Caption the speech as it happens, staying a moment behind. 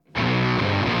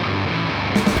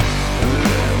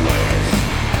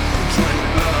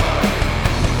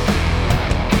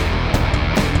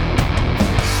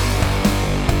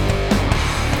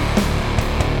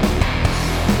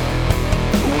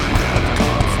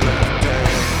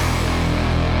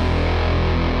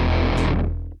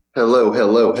Hello,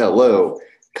 hello, hello.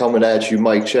 Coming at you,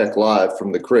 Mike Check live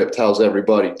from the crypt. How's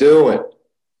everybody doing?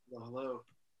 Hello.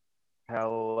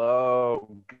 Hello,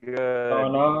 Going good.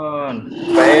 on?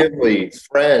 Family,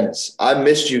 friends. I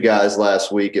missed you guys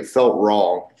last week. It felt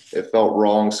wrong. It felt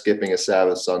wrong skipping a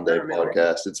Sabbath Sunday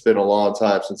podcast. It's been a long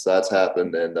time since that's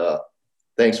happened, and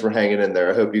thanks for hanging in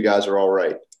there. I hope you guys are all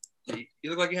right. You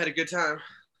look like you had a good time.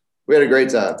 We had a great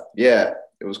time. Yeah,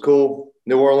 it was cool.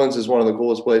 New Orleans is one of the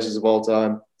coolest places of all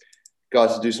time.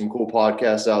 Got to do some cool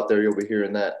podcasts out there. You'll be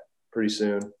hearing that pretty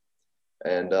soon.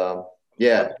 And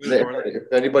yeah, if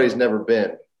anybody's never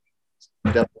been,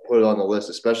 definitely put it on the list,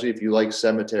 especially if you like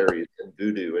cemeteries and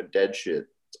voodoo and dead shit.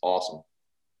 It's awesome.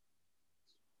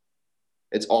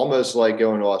 It's almost like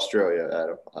going to Australia,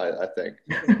 Adam, I think.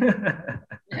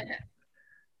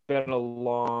 Been a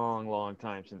long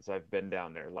time since I've been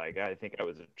down there. Like, I think I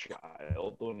was a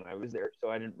child when I was there, so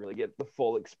I didn't really get the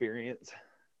full experience.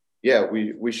 Yeah,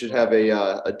 we should have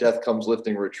a Death Comes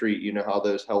Lifting retreat. You know how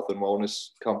those health and wellness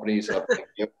companies have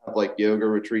like yoga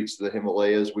retreats to the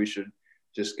Himalayas? We should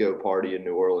just go party in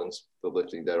New Orleans, the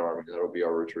Lifting Dead Army. That'll be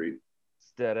our retreat.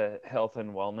 Instead of health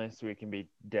and wellness, we can be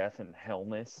death and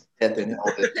hellness. Death and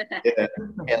wellness. Yeah.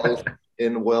 Health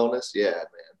and wellness. Yeah,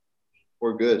 man.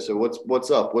 We're good. So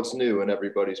what's up? What's new in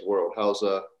everybody's world?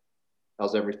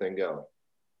 How's everything going?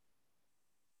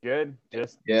 Good,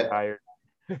 just Yeah. tired.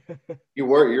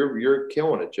 You're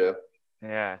killing it, Joe.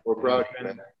 Yeah, We're proud of you,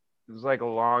 man. it was like a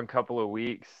long couple of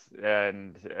weeks,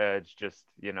 and it's just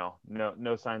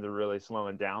no signs of really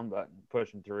slowing down, but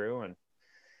pushing through. And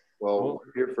Well,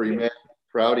 we're here for you, man.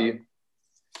 Proud of you.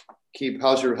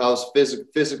 How's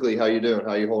physically? How you doing?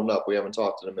 How you holding up? We haven't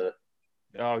talked in a minute.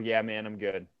 oh yeah, man, I'm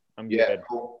good. I'm Yeah, good.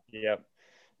 cool. Yep.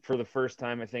 For the first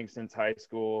time, I think, since high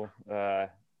school, I've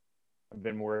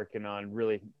been working on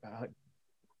really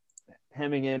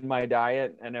hemming in my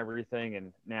diet and everything.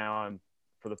 And now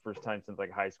for the first time since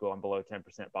like high school, I'm below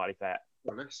 10% body fat.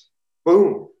 Oh, nice.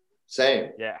 Boom.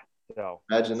 Same. Yeah. So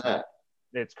Imagine that.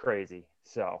 it's crazy.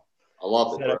 So I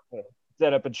love it, bro.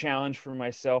 set up a challenge for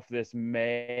myself this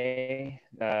May,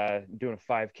 doing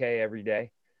a 5K every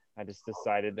day. I just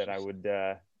decided that I would,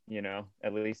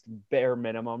 at least bare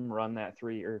minimum run that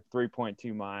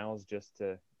 3.2 miles just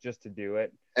to do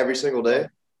it Every single day.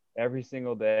 every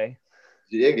single day.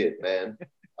 Dig it, man.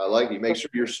 I like it. Make sure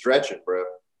you're stretching, bro.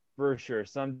 For sure.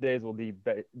 Some days will be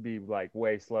like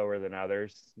way slower than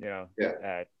others, Yeah.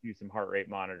 Do some heart rate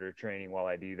monitor training while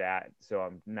I do that. So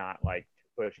I'm not like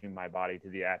pushing my body to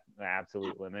the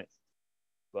absolute limits,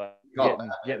 but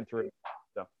getting through.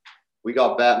 So We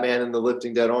got Batman in the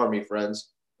Lifting Dead Army, friends.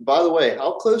 By the way,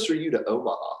 how close are you to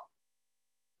Omaha?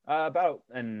 about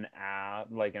an hour,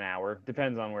 like an hour.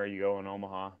 Depends on where you go in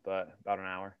Omaha, but about an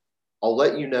hour. I'll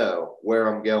let you know where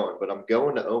I'm going, but I'm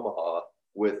going to Omaha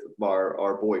with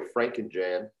our boy Frank and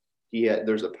Jan.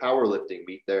 There's a powerlifting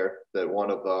meet there that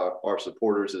one of our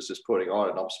supporters is just putting on,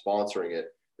 and I'm sponsoring it.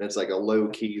 And it's like a low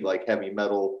key, like heavy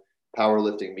metal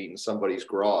powerlifting meet in somebody's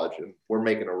garage, and we're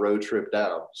making a road trip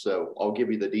down. So I'll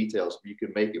give you the details. If you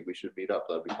can make it, we should meet up.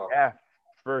 That'd be fun. Yeah,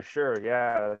 for sure.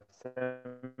 Yeah, send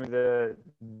me the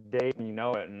date and you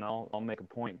know it, and I'll make a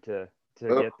point to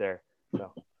get there.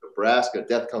 So Nebraska,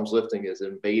 Death Comes Lifting is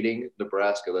invading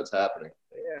Nebraska. That's happening.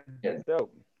 yeah,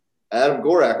 dope. Adam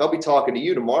Gorak, I'll be talking to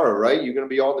you tomorrow, right? You going to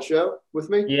be on the show with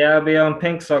me? Yeah, I'll be on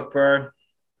Pink Sock, bro.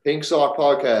 Pink Sock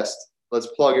Podcast. Let's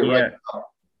plug it right now.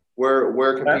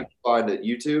 Where can people find it?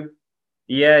 YouTube?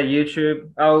 Yeah, YouTube.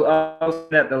 I'll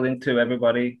send the link to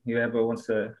everybody, whoever wants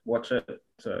to watch it.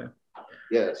 So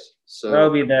Yes. So I'll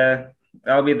be there.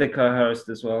 I'll be the co-host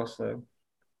as well. So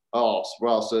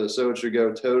well, so it should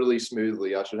go totally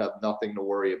smoothly. I should have nothing to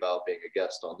worry about being a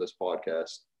guest on this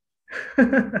podcast.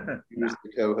 Who's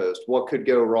the co-host? What could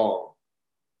go wrong?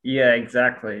 Yeah,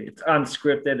 exactly. It's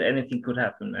unscripted. Anything could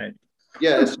happen, mate.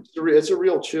 Yeah, it's a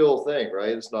real chill thing, right?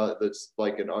 It's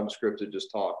like an unscripted just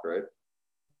talk, right?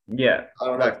 Yeah. I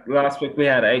don't Like last week we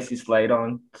had AC Slade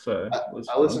on, so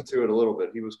I listened to it a little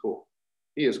bit. He was cool.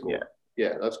 He is cool. Yeah.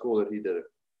 Yeah, that's cool that he did it.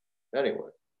 Anyway,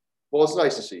 well, it's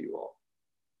nice to see you all.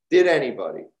 Did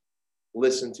anybody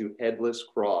listen to Headless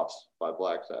Cross by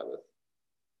Black Sabbath?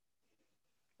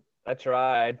 I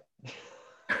tried.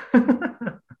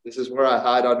 This is where I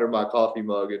hide under my coffee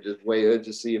mug and just wait and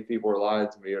just see if people are lying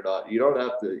to me or not. You don't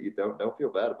have to. You don't feel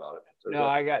bad about it. No,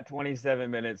 I got 27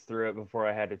 minutes through it before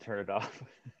I had to turn it off.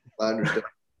 I understand.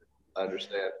 I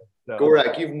understand. So,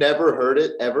 Gorak, you've never heard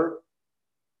it ever?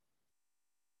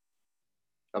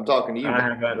 I'm talking to you. I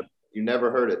haven't. You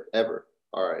never heard it ever.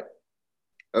 All right.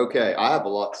 Okay, I have a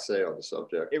lot to say on the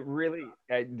subject. it really,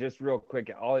 just real quick,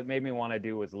 all it made me want to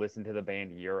do was listen to the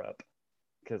band Europe.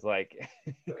 because like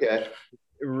Okay.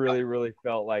 it really, really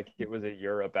felt like it was a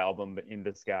Europe album in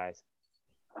disguise.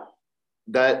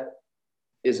 That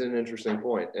is an interesting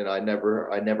point, and I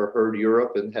never heard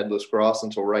Europe and Headless Cross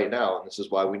until right now, and this is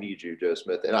why we need you, Joe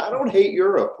Smith. And I don't hate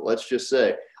Europe. Let's just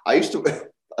say I used to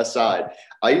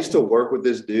I used to work with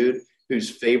this dude whose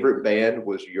favorite band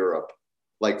was Europe,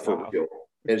 like for Wow. real.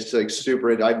 And it's like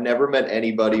super. I've never met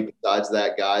anybody besides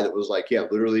that guy that was like, yeah,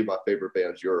 literally my favorite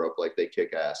band's Europe. Like they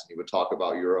kick ass, and he would talk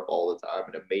about Europe all the time,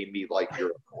 and it made me like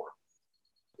Europe more.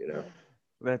 You know.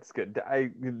 That's good.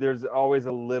 There's always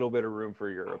a little bit of room for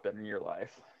Europe in your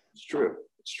life. It's true.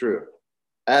 It's true.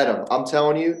 Adam, I'm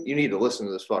telling you, you need to listen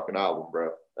to this fucking album,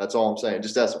 bro. That's all I'm saying.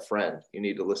 Just as a friend, you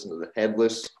need to listen to the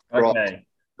Headless Cross. Okay.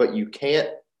 But you can't.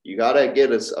 You gotta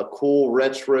get us a cool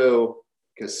retro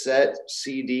cassette,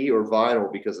 CD, or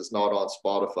vinyl because it's not on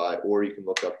Spotify. Or you can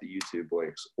look up the YouTube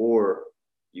links, or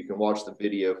you can watch the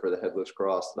video for the Headless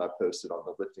Cross that I posted on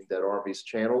the Lifting Dead Armies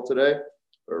channel today,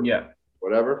 or Yeah.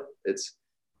 whatever.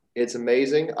 It's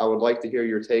amazing. I would like to hear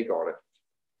your take on it.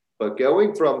 But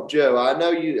going from Joe, I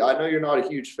know you're not a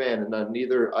huge fan, and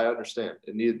neither I understand,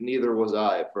 and neither was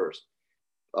I at first,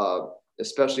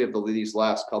 especially of these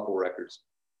last couple records.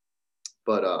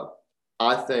 But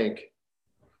I think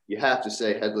you have to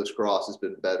say Headless Cross has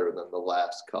been better than the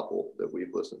last couple that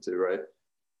we've listened to, right?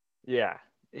 Yeah.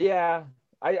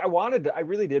 I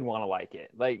really did want to like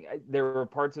it. Like there were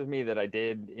parts of me that I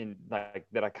did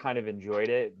that I kind of enjoyed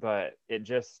it, but it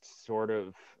just sort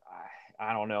of,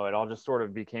 I don't know. It all just sort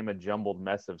of became a jumbled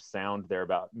mess of sound there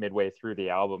about midway through the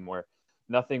album where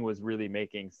nothing was really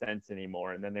making sense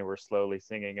anymore. And then they were slowly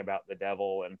singing about the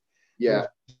devil, and Yeah.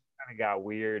 it kind of got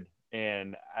weird.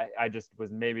 And I just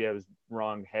maybe I was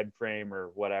wrong head frame or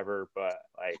whatever, but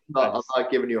like, I'm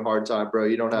not giving you a hard time, bro.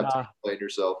 You don't have to Nah. explain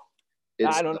yourself.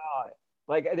 I don't know.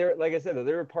 Like I said,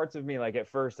 there were parts of me, like at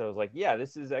first I was like, yeah,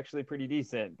 this is actually pretty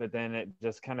decent. But then it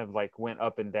just kind of like went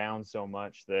up and down so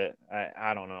much that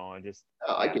I don't know.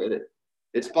 I get it.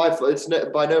 It's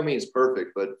by no means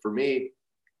perfect, but for me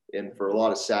and for a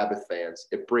lot of Sabbath fans,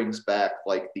 it brings back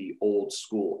like the old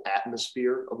school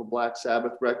atmosphere of a Black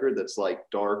Sabbath record that's like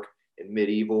dark and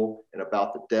medieval and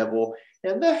about the devil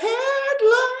and the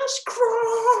headless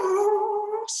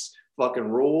cross. Fucking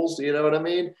rules, you know what I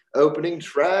mean? Opening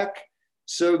track,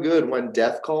 so good. When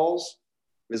Death Calls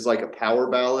is like a power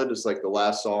ballad. It's like the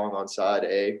last song on side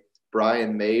A.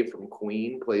 Brian May from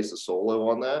Queen plays the solo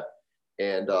on that.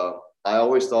 And I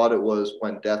always thought it was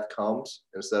When Death Comes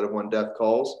instead of When Death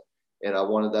Calls. And I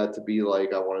wanted that to be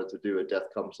like, I wanted to do a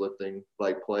Death Comes Lifting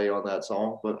like play on that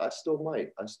song, but I still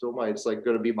might. It's like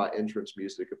going to be my entrance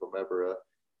music if I'm ever a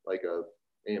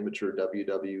amateur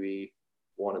WWE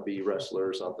wannabe wrestler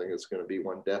or something. It's going to be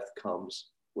When Death Comes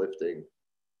Lifting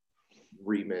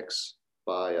remix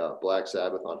by Black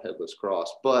Sabbath on Headless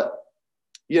Cross. But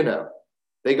you know,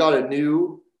 they got a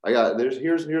new.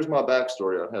 Here's my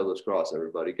backstory on Headless Cross.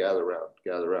 Everybody, gather around.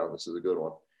 This is a good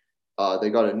one.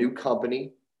 They got a new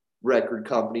company, record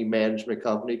company, management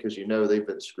company, because you know they've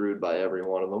been screwed by every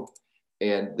one of them,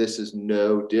 and this is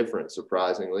no different,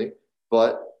 surprisingly.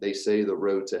 But they say the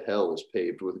road to hell is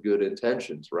paved with good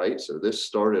intentions, right? So this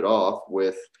started off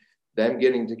with them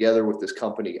getting together with this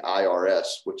company IRS,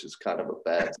 which is kind of a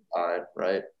bad sign,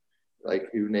 right? Like,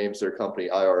 who names their company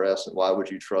IRS, and why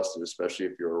would you trust it, especially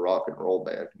if you're a rock and roll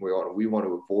band? We want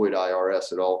to avoid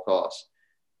IRS at all costs.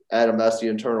 Adam, that's the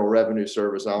Internal Revenue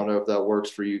Service. I don't know if that works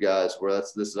for you guys.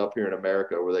 This is up here in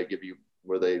America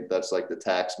that's like the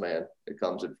tax man. It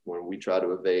comes in when we try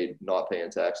to evade not paying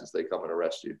taxes, they come and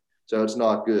arrest you. So it's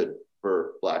not good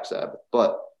for Black Sabbath,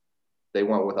 but they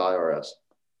went with IRS.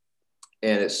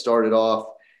 And it started off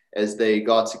as they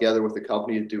got together with the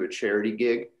company to do a charity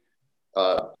gig.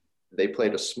 They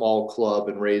played a small club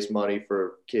and raised money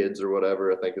for kids or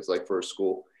whatever. I think it's like for a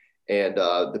school. And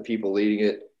the people leading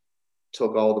it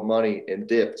took all the money and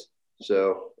dipped.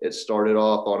 So it started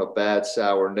off on a bad,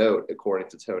 sour note, according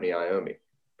to Tony Iommi.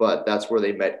 But that's where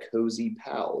they met Cozy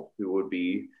Powell, who would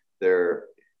be their,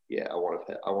 I want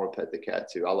to pet the cat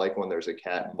too. I like when there's a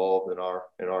cat involved in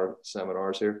our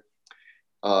seminars here.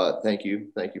 Thank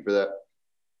you for that.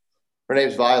 Her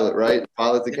name's Violet, right?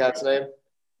 Violet, the cat's name?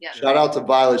 Yeah. Shout out to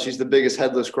Violet. She's the biggest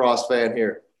Headless Cross fan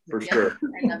here, for sure.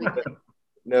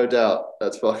 No doubt.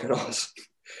 That's fucking awesome.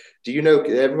 Do you know,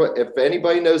 if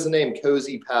anybody knows the name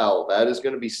Cozy Powell, that is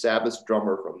going to be Sabbath's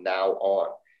drummer from now on.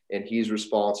 And he's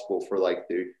responsible for like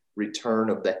the return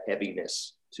of the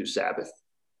heaviness to Sabbath.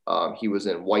 He was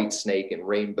in Whitesnake and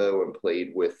Rainbow and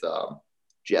played with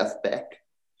Jeff Beck.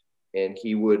 And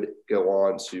he would go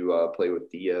on to play with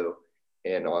Dio.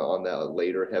 And on that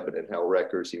later Heaven and Hell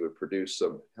records, he would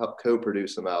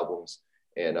co-produce some albums.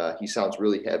 And he sounds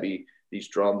really heavy. These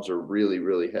drums are really,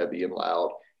 really heavy and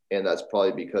loud. And that's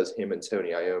probably because him and Tony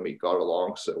Iommi got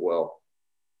along so well.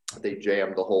 They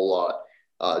jammed a whole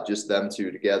lot, just them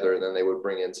two together. And then they would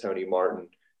bring in Tony Martin.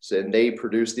 So, and they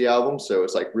produced the album. So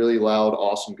it's like really loud,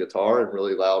 awesome guitar and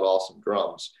really loud, awesome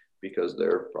drums because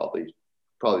they're probably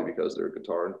because they're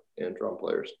guitar and drum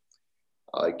players.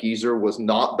 Geezer was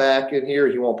not back in here.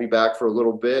 He won't be back for a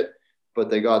little bit, but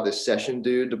they got this session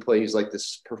dude to play. He's like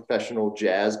this professional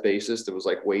jazz bassist that was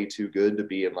like way too good to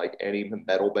be in like any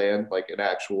metal band, like an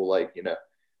actual, like, you know,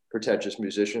 pretentious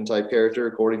musician type character,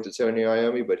 according to Tony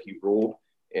Iommi, but he ruled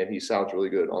and he sounds really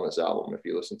good on this album. If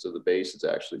you listen to the bass, it's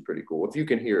actually pretty cool. If you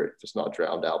can hear it, it's not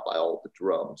drowned out by all the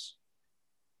drums.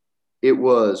 It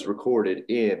was recorded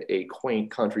in a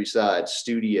quaint countryside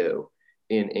studio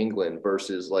in England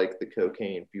versus like the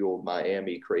cocaine fueled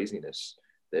Miami craziness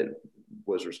that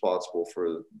was responsible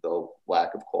for the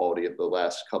lack of quality of the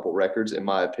last couple records. In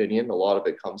my opinion, a lot of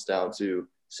it comes down to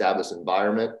Sabbath's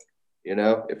environment. You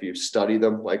know, if you study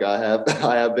them like I have,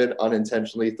 I have been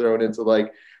unintentionally thrown into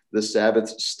like the Sabbath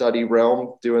study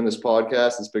realm doing this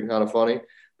podcast. It's been kind of funny.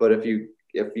 But if you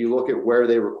look at where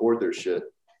they record their shit,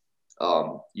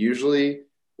 usually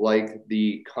like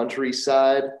the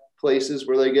countryside places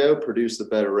where they go produce the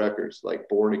better records, like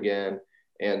Born Again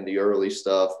and the early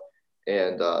stuff,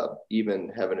 and even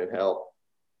Heaven and Hell,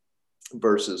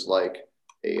 versus like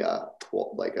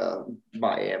a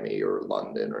Miami or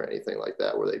London or anything like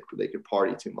that where they could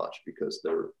party too much because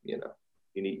they're, you know,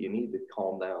 you need to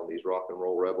calm down these rock and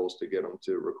roll rebels to get them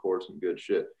to record some good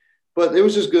shit. But it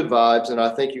was just good vibes, and I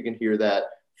think you can hear that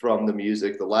from the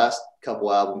music. The last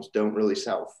couple albums don't really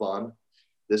sound fun.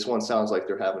 This one sounds like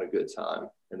they're having a good time,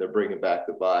 and they're bringing back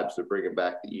the vibes. They're bringing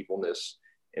back the evilness.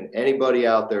 And anybody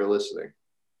out there listening,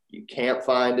 you can't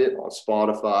find it on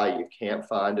Spotify. You can't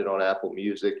find it on Apple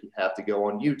Music. You have to go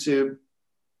on YouTube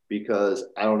because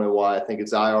I don't know why. I think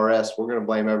it's IRS. We're going to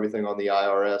blame everything on the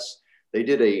IRS. They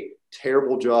did a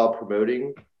terrible job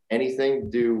promoting anything to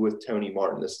do with Tony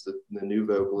Martin. This is the new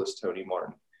vocalist, Tony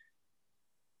Martin.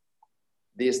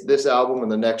 This album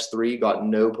and the next three got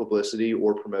no publicity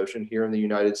or promotion here in the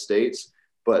United States,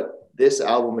 but this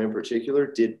album in particular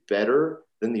did better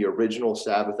than the original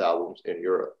Sabbath albums in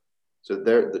Europe. So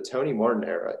the Tony Martin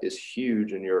era is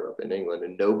huge in Europe and England,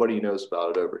 and nobody knows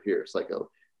about it over here. It's like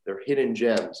they're hidden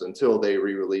gems until they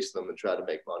re-release them and try to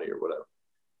make money or whatever.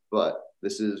 But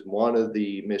this is one of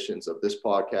the missions of this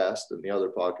podcast and the other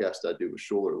podcast I do with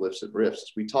Schuler, Lifts and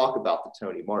Riffs. We talk about the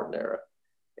Tony Martin era,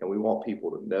 and we want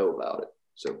people to know about it.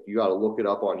 So you got to look it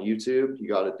up on YouTube. You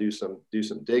got to do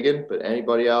some digging. But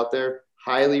anybody out there,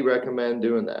 highly recommend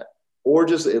doing that, or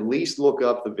just at least look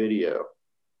up the video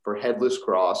for Headless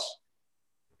Cross,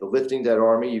 the Lifting Dead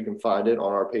Army. You can find it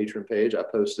on our Patreon page. I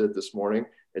posted it this morning.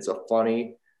 It's a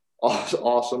funny,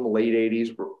 awesome late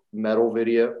 80s metal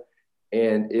video.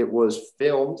 And it was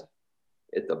filmed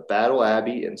at the Battle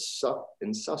Abbey in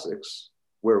Sussex,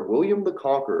 where William the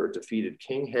Conqueror defeated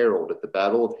King Harold at the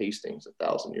Battle of Hastings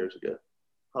 1,000 years ago.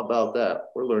 How about that?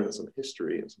 We're learning some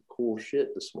history and some cool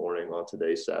shit this morning on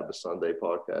today's Sabbath Sunday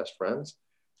podcast, friends.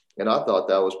 And I thought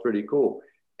that was pretty cool.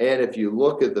 And if you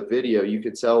look at the video, you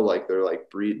could tell like they're like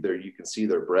breathe there. You can see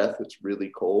their breath. It's really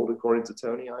cold, according to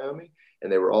Tony Iommi.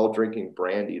 And they were all drinking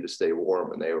brandy to stay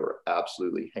warm. And they were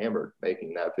absolutely hammered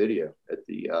making that video at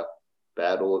the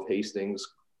Battle of Hastings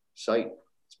site.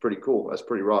 It's pretty cool. That's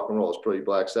pretty rock and roll. It's pretty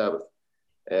Black Sabbath.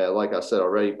 Like I said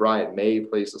already, Brian May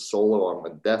plays the solo on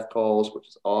When Death Calls, which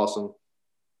is awesome.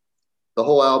 The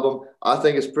whole album, I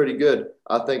think it's pretty good.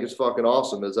 I think it's fucking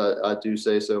awesome, as I do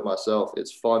say so myself.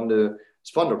 It's fun to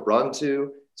run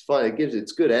to. It's fun.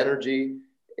 It's good energy.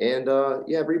 And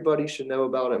yeah, everybody should know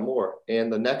about it more.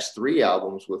 And the next three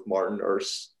albums with Martin are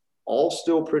all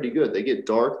still pretty good. They get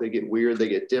dark, they get weird, they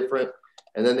get different.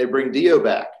 And then they bring Dio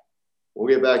back.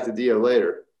 We'll get back to Dio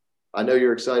later. I know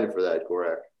you're excited for that,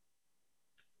 Korak.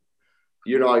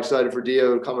 You're not excited for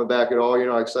Dio coming back at all?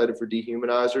 You're not excited for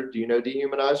Dehumanizer? Do you know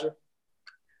Dehumanizer?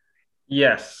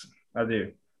 Yes, I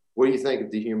do. What do you think of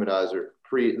Dehumanizer?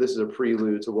 This is a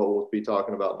prelude to what we'll be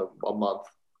talking about in a month.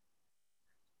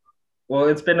 Well,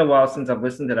 it's been a while since I've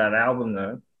listened to that album,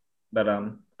 though. But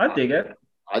I dig it.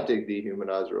 I dig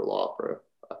Dehumanizer a lot, bro.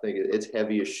 I think it's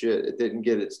heavy as shit. It didn't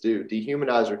get its due.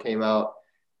 Dehumanizer came out,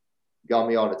 got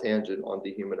me on a tangent on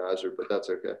Dehumanizer, but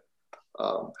that's okay.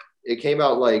 It came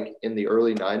out like in the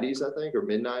early 90s, I think, or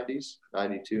mid 90s,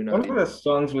 92, 90. One of the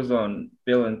songs was on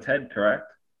Bill and Ted,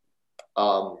 correct?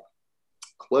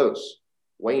 Close.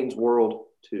 Wayne's World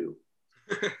 2.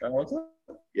 Was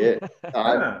it?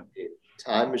 Yeah.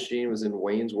 Time Machine was in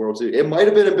Wayne's World 2. It might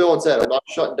have been in Bill and Ted. I'm not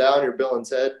shutting down your Bill and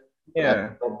Ted.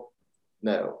 Yeah.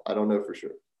 No, I don't know for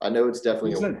sure. I know it's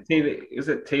definitely Wasn't TV? Is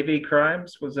it TV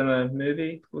Crimes? Was in a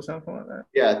movie or something like that?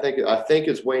 yeah. I think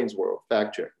it's Wayne's World.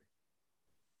 Fact check.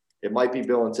 It might be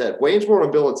Bill and Ted. Wayne's World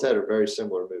and Bill and Ted are very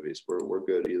similar movies. We're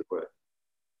good either way.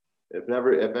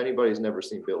 If anybody's never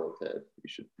seen Bill and Ted, you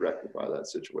should rectify that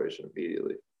situation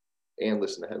immediately, and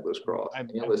listen to Headless Cross,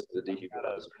 and listen to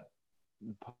Dehumanizer.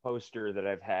 Poster that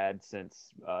I've had since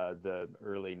the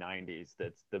early 90s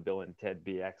that's the Bill and Ted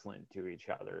Be Excellent to Each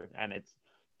Other, and it's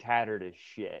tattered as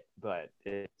shit, but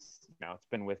it's it's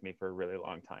been with me for a really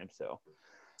long time. So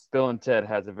Bill and Ted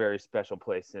has a very special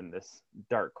place in this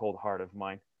dark, cold heart of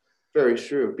mine. Very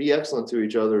true. Be excellent to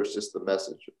each other is just the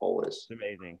message always. It's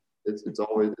amazing. It's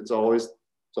always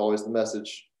the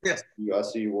message. Yes. I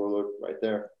see you, Warlord, right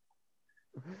there.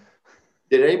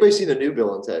 Did anybody see the new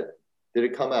Bill and Ted? Did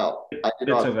it come out? I did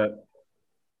Bits not. of it.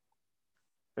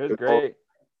 It was great.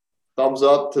 Thumbs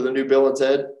up to the new Bill and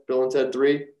Ted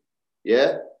 3.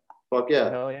 Yeah? Fuck yeah.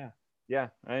 Hell yeah. Yeah,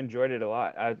 I enjoyed it a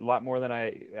lot more than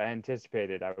I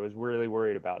anticipated. I was really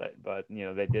worried about it, but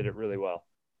they did it really well.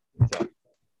 So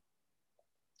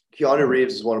Keanu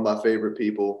Reeves is one of my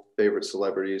favorite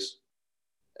celebrities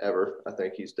ever. I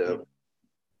think he's dope.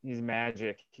 he's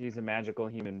magic. He's a magical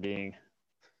human being.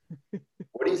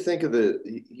 What do you think of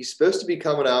he's supposed to be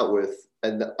coming out with,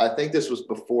 and I think this was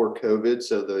before COVID,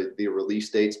 so the release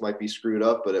dates might be screwed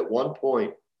up, but at one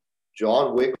point,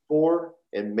 John Wick 4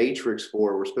 and Matrix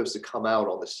 4 were supposed to come out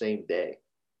on the same day.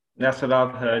 That's what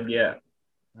I've heard, yeah.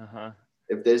 Uh-huh.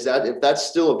 If that's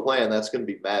still a plan, that's going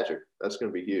to be magic. That's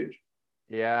going to be huge.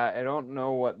 Yeah, I don't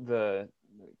know what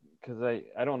because I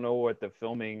don't know what the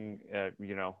filming,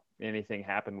 anything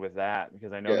happened with that,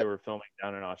 because I know they were filming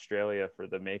down in Australia for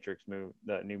the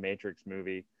new Matrix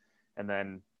movie, and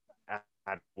then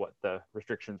what the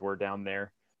restrictions were down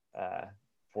there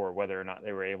for whether or not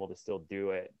they were able to still do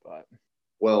it. But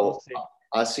well,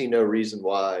 I see no reason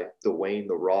why Dwayne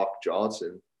 "The Rock"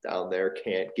 Johnson down there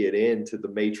can't get into the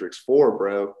Matrix 4,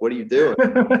 bro. What are you doing?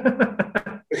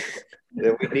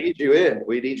 We need you in.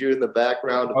 We need you in the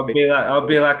background. I'll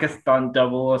be like a stunt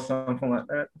double or something like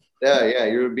that. Yeah.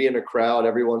 You're gonna be in a crowd.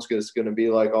 Everyone's just gonna be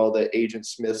like all the Agent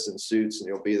Smiths in suits, and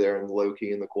you'll be there in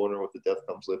Loki in the corner with the Death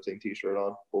Comes Lifting T-shirt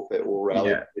on. We'll rally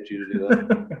to get you to do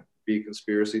that. Be a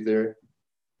conspiracy theory.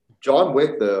 John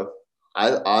Wick, though,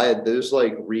 I those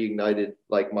like reignited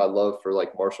like my love for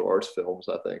like martial arts films.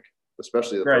 I think,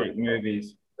 especially the great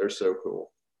movies. They're so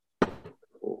cool.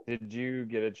 Did you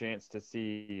get a chance to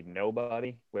see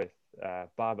Nobody with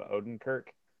Bob Odenkirk?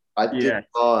 I did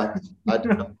not.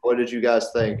 What did you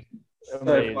guys think?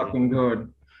 Amazing. So fucking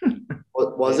good.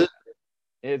 What was it?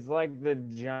 It's like the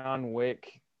John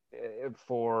Wick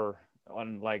Bob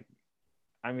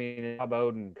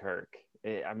Odenkirk.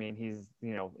 He's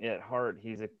at heart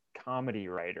he's a comedy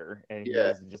writer, and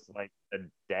he's just like a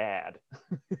dad.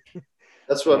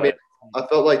 That's what I mean. I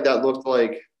felt like that looked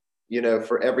like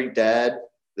for every dad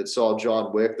that saw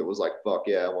John Wick that was like, fuck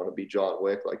yeah, I want to be John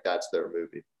Wick. Like that's their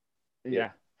movie. Yeah.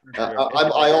 Sure.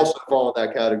 I also fall in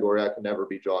that category. I could never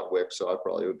be John Wick, so I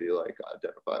probably would be like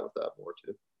identify with that more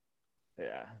too.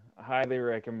 Yeah, highly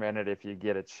recommend it if you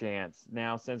get a chance.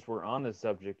 Now, since we're on the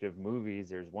subject of movies,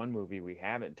 there's one movie we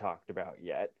haven't talked about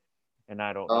yet, and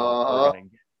I don't know if we're going to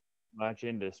get much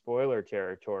into spoiler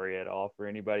territory at all for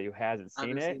anybody who hasn't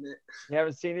seen it. You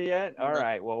haven't seen it yet? All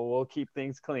right, well, we'll keep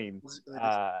things clean.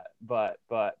 But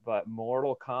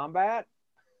Mortal Kombat?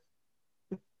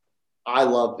 I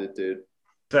loved it, dude.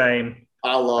 Same.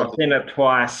 I loved it. I've seen it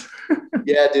twice.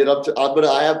 Yeah, dude.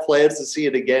 I have plans to see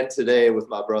it again today with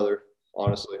my brother.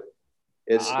 Honestly,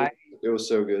 it was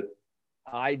so good.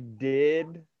 I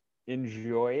did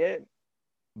enjoy it,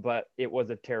 but it was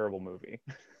a terrible movie.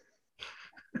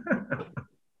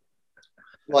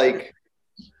 Like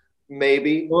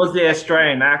maybe it was the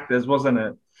Australian actors, wasn't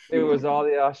it? It was all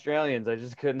the Australians. I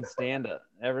just couldn't stand it.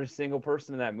 Every single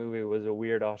person in that movie was a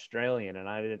weird Australian, and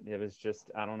it was just,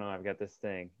 I don't know, I've got this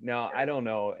thing. No, I don't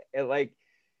know. It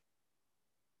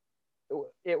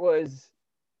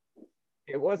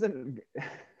wasn't,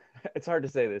 it's hard to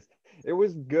say this. It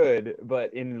was good,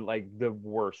 but in like the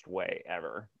worst way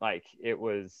ever. Like it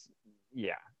was,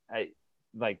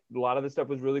 like a lot of the stuff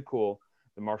was really cool.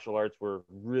 The martial arts were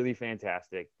really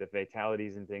fantastic. The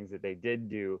fatalities and things that they did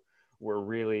do were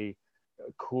really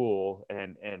cool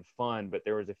and fun, but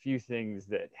there was a few things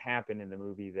that happened in the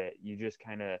movie that you just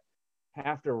kind of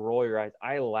have to roll your eyes.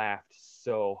 I laughed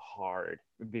so hard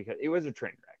because it was a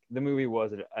train wreck. The movie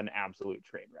was an absolute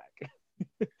train wreck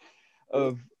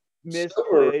of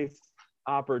misplaced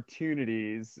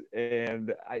opportunities,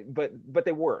 but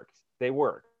they worked.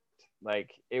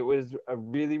 Like it was a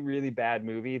really, really bad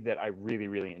movie that I really,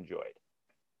 really enjoyed.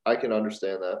 I can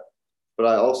understand that, but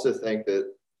I also think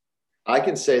that I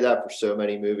can say that for so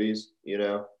many movies.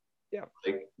 Yeah.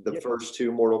 Like the Yeah. first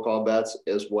two Mortal Kombats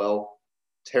as well.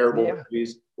 Terrible Yeah.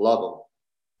 movies, love them.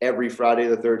 Every Friday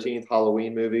the 13th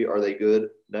Halloween movie, are they good?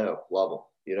 No, love them.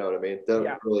 You know what I mean? Don't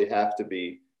Yeah. really have to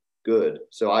be good.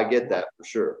 So I get that for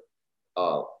sure.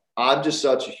 I'm just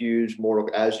such a huge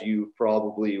as you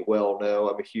probably well know,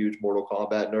 I'm a huge Mortal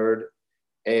Kombat nerd,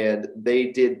 and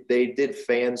they did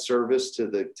fan service to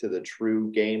the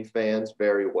true game fans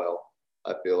very well.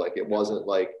 I feel like it wasn't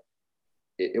like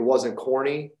it wasn't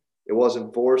corny, it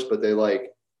wasn't forced, but they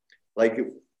like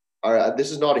all right,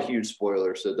 this is not a huge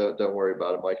spoiler, so don't worry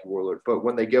about it, Mikey Warlord. But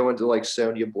when they go into like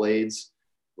Sonya Blade's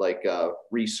like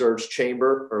research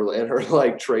chamber or in her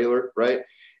like trailer, right?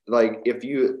 Like if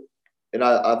you and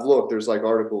I've looked, there's like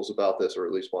articles about this, or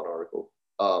at least one article.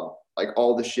 Like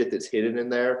all the shit that's hidden in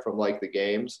there from like the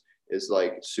games is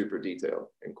like super detailed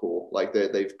and cool. Like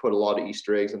they've put a lot of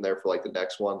Easter eggs in there for like the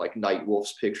next one, like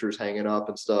Nightwolf's pictures hanging up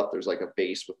and stuff. There's like a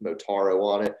base with Motaro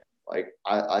on it. Like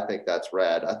I think that's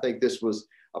rad. I think this was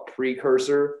a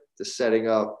precursor to setting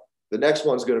up. The next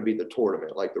one's going to be the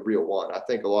tournament, like the real one. I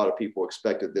think a lot of people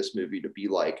expected this movie to be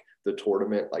like the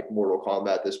tournament, like Mortal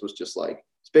Kombat. This was just like,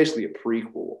 it's basically a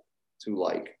prequel to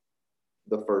like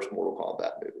the first Mortal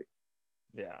Kombat movie.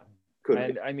 Yeah.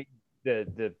 Could be. I mean,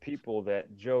 the people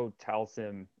that Joe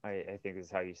Talsim, I think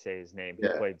is how you say his name.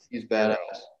 Yeah, he's badass.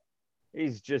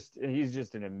 He's just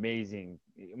an amazing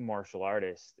martial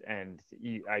artist, and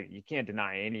you can't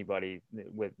deny anybody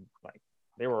with like,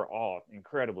 they were all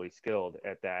incredibly skilled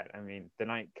at that. I mean, The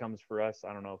Night Comes for Us.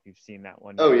 I don't know if you've seen that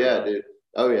one. Oh yeah, dude.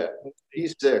 Oh yeah,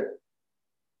 he's sick.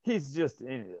 He's just,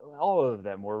 all of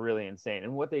them were really insane.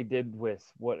 And what they did with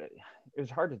it was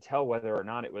hard to tell whether or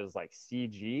not it was like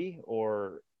CG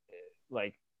or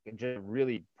like just a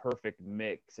really perfect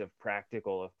mix of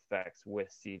practical effects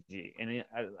with CG. And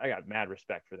I got mad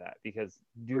respect for that, because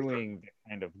doing the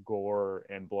kind of gore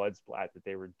and blood splat that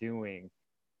they were doing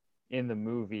in the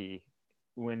movie,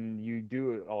 when you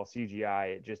do it all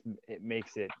CGI, it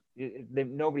makes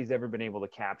nobody's ever been able to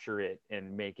capture it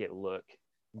and make it look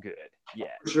good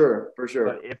yet. For sure.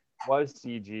 But if it was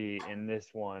CG in this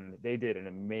one, they did an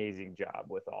amazing job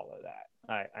with all of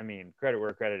that. I mean, credit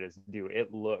where credit is due.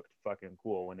 It looked fucking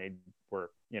cool when they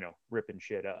were, ripping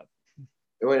shit up.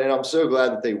 And I'm so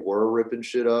glad that they were ripping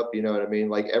shit up. You know what I mean?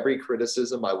 Like every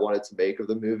criticism I wanted to make of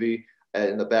the movie, and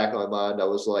in the back of my mind, I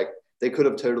was like, they could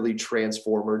have totally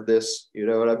transformed this. You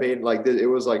know what I mean? Like it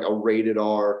was like a rated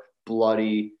R,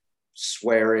 bloody,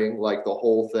 swearing, like the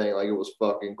whole thing. Like it was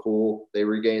fucking cool. They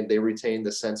retained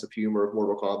the sense of humor of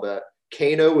Mortal Kombat.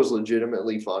 Kano was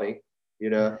legitimately funny.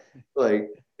 Like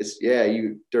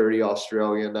you dirty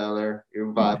Australian down there.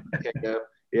 You're vibing Kano.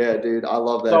 Yeah, dude, I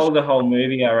love that. Sold the whole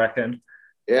movie, I reckon.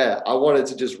 Yeah, I wanted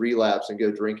to just relapse and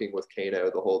go drinking with Kano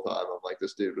the whole time. I'm like,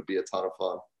 this dude would be a ton of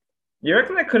fun. You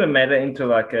reckon they could have made it into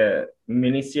like a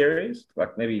mini series,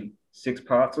 like maybe 6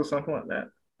 parts or something like that?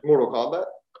 Mortal Kombat?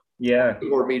 Yeah.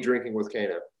 Or me drinking with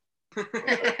Kano?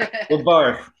 Or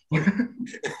both.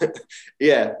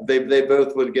 Yeah, they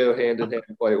both would go hand in hand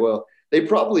quite well. They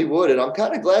probably would, and I'm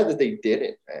kind of glad that they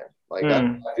didn't, man. Like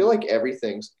I feel like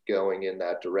everything's going in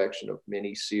that direction of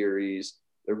mini series.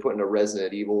 They're putting a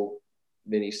Resident Evil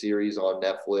mini series on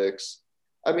Netflix.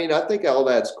 I mean, I think all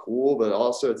that's cool, but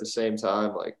also at the same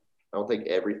time, like, I don't think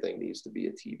everything needs to be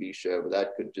a TV show, but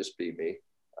that could just be me.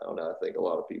 I don't know. I think a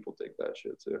lot of people think that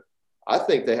shit too. I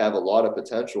think they have a lot of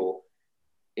potential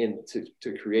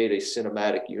to create a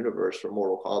cinematic universe for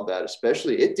Mortal Kombat,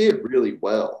 especially. It did really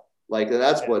well. Like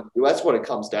that's what it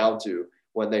comes down to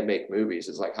when they make movies.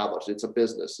 It's like how much it's a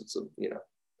business. It's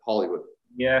Hollywood.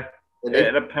 Yeah.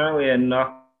 And apparently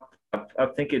enough. I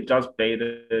think it just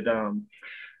baited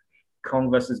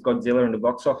Kong versus Godzilla in the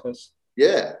box office.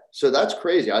 Yeah, so that's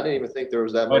crazy. I didn't even think there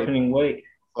was that many opening week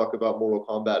talk about Mortal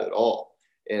Kombat at all,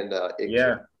 and at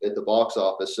the box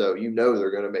office. So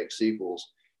they're going to make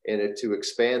sequels, and to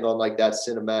expand on like that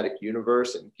cinematic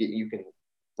universe and you can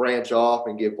branch off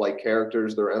and give like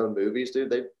characters their own movies, dude.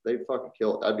 They fucking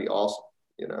kill it. That'd be awesome,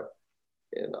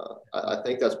 And I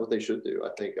think that's what they should do. I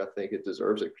think it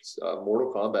deserves it.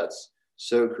 Mortal Kombat's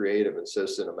so creative and so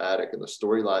cinematic, and the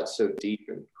storyline's so deep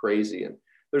and crazy, and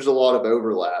there's a lot of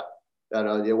overlap.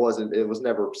 And it was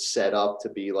never set up to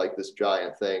be like this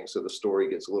giant thing, so the story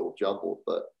gets a little jumbled.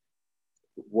 But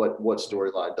what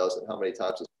storyline doesn't? How many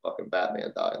times does fucking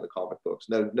Batman die in the comic books?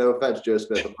 No offense, Joe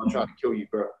Smith. I'm not trying to kill you,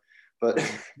 bro. But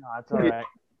no, it's all right.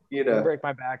 You break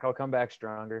my back, I'll come back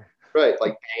stronger. Right,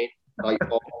 like pain,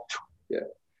 Nightfall. Yeah,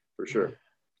 for sure.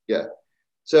 Yeah.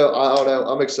 So I don't know.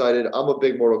 I'm excited. I'm a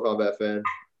big Mortal Kombat fan,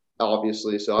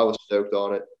 obviously. So I was stoked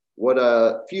on it. What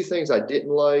a few things I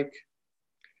didn't like.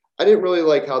 I didn't really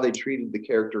like how they treated the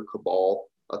character Cabal.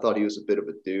 I thought he was a bit of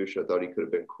a douche. I thought he could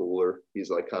have been cooler. He's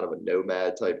like kind of a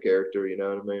nomad type character, you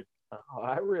know what I mean? Oh,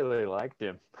 I really liked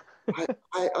him.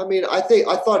 I mean, I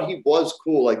thought he was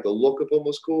cool. Like the look of him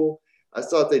was cool. I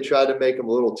thought they tried to make him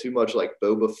a little too much like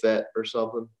Boba Fett or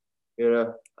something. You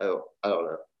know, I don't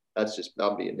know. That's just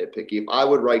I'm being nitpicky. If I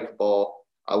would write Cabal,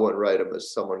 I wouldn't write him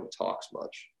as someone who talks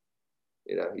much.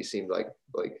 You know, he seemed like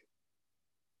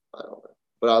I don't know,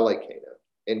 but I like Kano.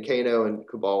 And Kano and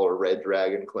Cabal are Red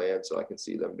Dragon clan, so I can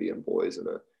see them being boys in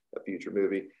a future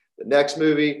movie. The next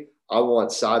movie, I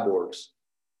want cyborgs,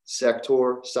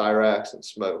 Sector, Cyrax, and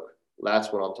Smoke.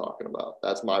 That's what I'm talking about.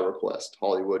 That's my request.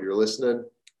 Hollywood, you're listening?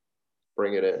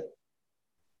 Bring it in.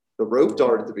 The rope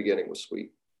dart at the beginning was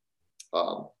sweet.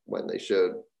 When they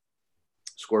showed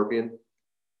Scorpion.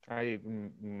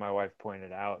 My wife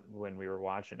pointed out when we were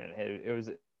watching it, it was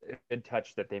a good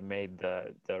touch that they made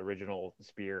the original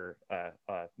spear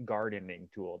gardening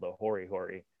tool, the Hori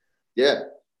Hori. Yeah,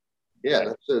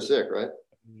 that's so sick, right?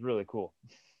 It was really cool.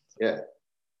 Yeah,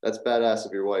 that's badass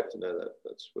of your wife to know that.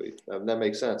 That's sweet. That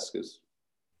makes sense because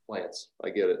plants. I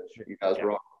get it. You guys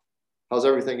rock. How's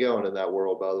everything going in that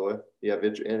world, by the way? You have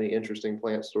any interesting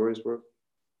plant stories for us?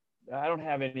 I don't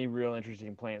have any real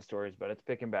interesting plant stories, but it's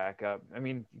picking back up. I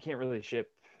mean, you can't really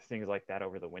ship things like that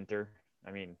over the winter.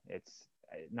 I mean, it's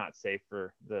not safe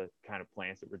for the kind of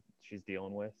plants that she's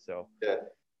dealing with. So yeah,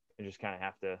 you just kind of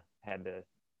had to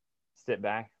sit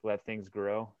back, let things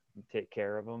grow, and take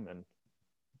care of them. And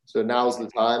so now's the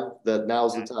time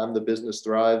the business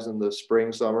thrives in the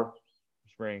spring, summer.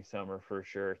 Spring, summer for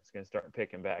sure. It's gonna start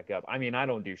picking back up. I mean, I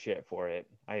don't do shit for it.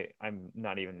 I'm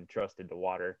not even trusted to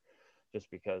water, just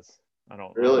because I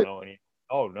don't know any.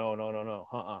 Oh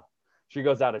no. She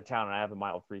goes out of town and I have a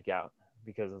mild freak out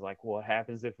because it's like, what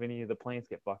happens if any of the plants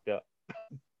get fucked up?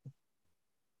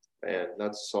 Man,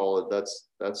 that's solid. That's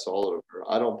solid of her.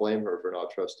 I don't blame her for not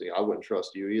trusting. I wouldn't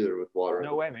trust you either with water.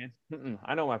 No way, man.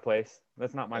 I know my place.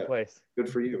 That's not my place. Good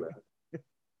for you, man.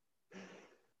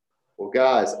 Well,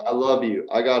 guys, I love you.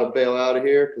 I got to bail out of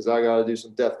here because I got to do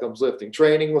some Death Comes Lifting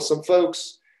training with some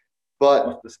folks.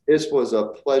 But this was a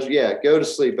pleasure. Yeah, go to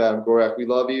sleep, Adam Gorak. We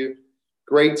love you.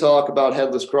 Great talk about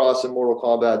Headless Cross and Mortal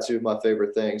Kombat, two of my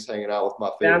favorite things, hanging out with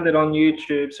my favorite. Found it on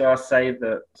YouTube, so I saved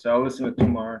it. So I'll listen to it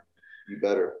tomorrow. You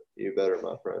better,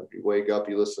 my friend. You wake up,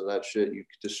 you listen to that shit, you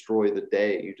destroy the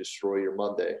day, you destroy your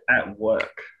Monday. At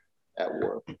work.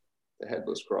 The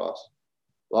Headless Cross.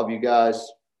 Love you guys.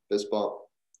 Fist bump.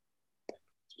 It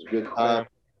was a good time.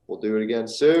 We'll do it again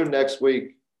soon next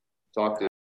week. Talk to you.